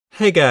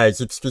Hey guys,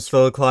 it's just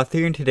Cloth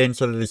here, and today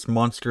inside of this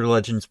Monster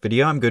Legends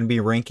video, I'm going to be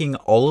ranking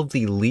all of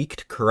the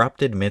leaked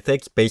corrupted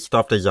mythics based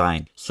off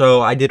design.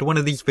 So I did one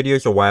of these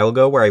videos a while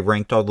ago where I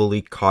ranked all the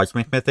leaked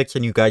cosmic mythics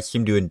and you guys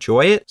seem to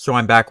enjoy it, so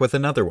I'm back with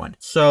another one.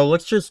 So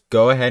let's just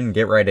go ahead and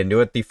get right into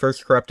it. The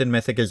first corrupted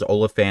mythic is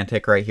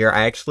Olephantic right here.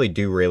 I actually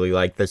do really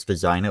like this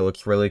design. It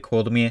looks really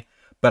cool to me,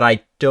 but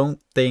I don't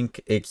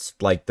think it's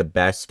like the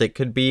best it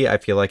could be. I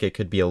feel like it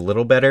could be a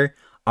little better.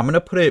 I'm going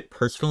to put it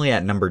personally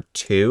at number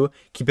 2.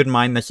 Keep in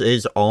mind, this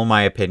is all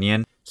my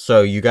opinion,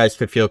 so you guys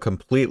could feel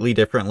completely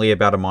differently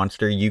about a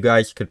monster. You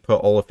guys could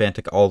put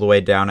Olephantic all the way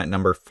down at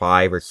number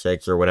 5 or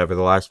 6 or whatever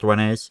the last one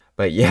is.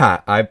 But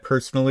yeah, I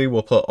personally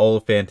will put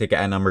Olephantic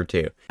at number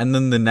 2. And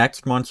then the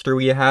next monster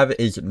we have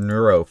is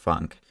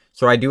Neurofunk.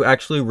 So I do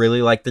actually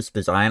really like this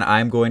design.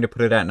 I'm going to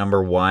put it at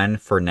number 1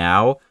 for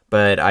now,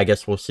 but I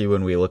guess we'll see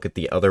when we look at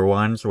the other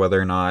ones whether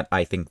or not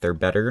I think they're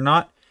better or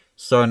not.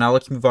 So now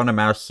let's move on to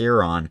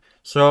Monsterlegends.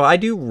 So I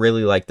do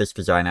really like this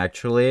design,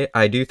 actually.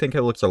 I do think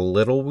it looks a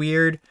little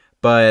weird,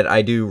 but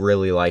I do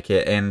really like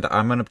it. And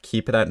I'm going to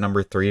keep it at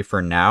number 3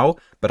 for now,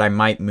 but I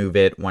might move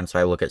it once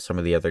I look at some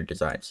of the other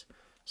designs.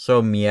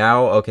 So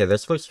Meow, okay,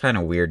 this looks kind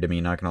of weird to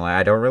me, not going to lie.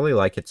 I don't really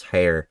like its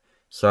hair.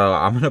 So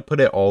I'm going to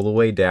put it all the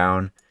way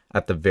down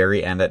at the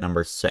very end at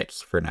number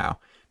 6 for now,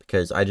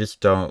 because I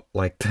just don't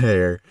like the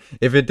hair.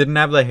 If it didn't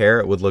have the hair,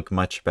 it would look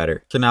much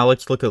better. So now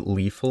let's look at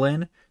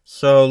Leaflin.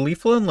 So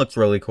Leaflin looks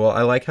really cool.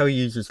 I like how he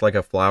uses like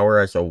a flower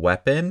as a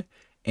weapon,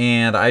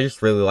 and I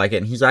just really like it.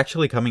 And he's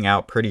actually coming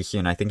out pretty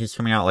soon. I think he's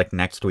coming out like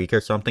next week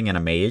or something in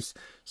a maze.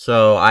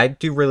 So I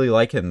do really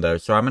like him though.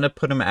 So I'm going to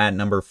put him at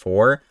number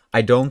 4.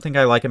 I don't think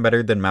I like him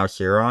better than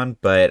Monsterlegends,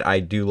 but I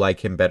do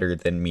like him better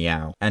than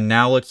Meow. And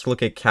now let's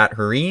look at Cat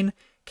Harine.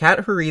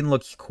 Cat Harine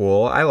looks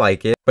cool. I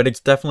like it, but it's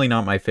definitely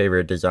not my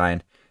favorite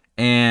design.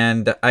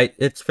 And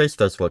its face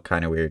does look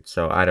kind of weird,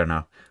 so I don't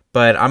know.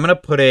 But I'm going to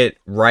put it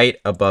right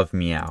above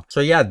Meow. So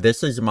yeah,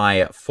 this is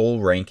my full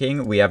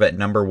ranking. We have at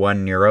number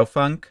 1,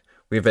 Neurofunk.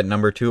 We have at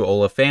number 2,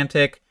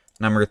 Olephantic.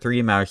 Number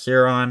 3,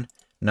 Monsterlegends.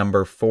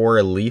 Number 4,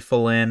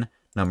 Leaflin.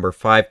 Number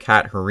 5,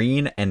 Cat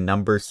Harine. And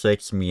number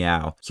 6,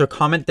 Meow. So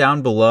comment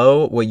down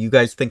below what you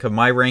guys think of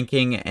my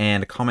ranking,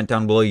 and comment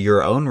down below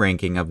your own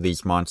ranking of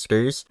these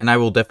monsters. And I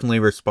will definitely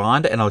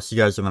respond, and I'll see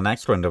you guys in the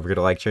next one. Don't forget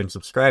to like, share, and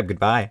subscribe.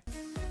 Goodbye.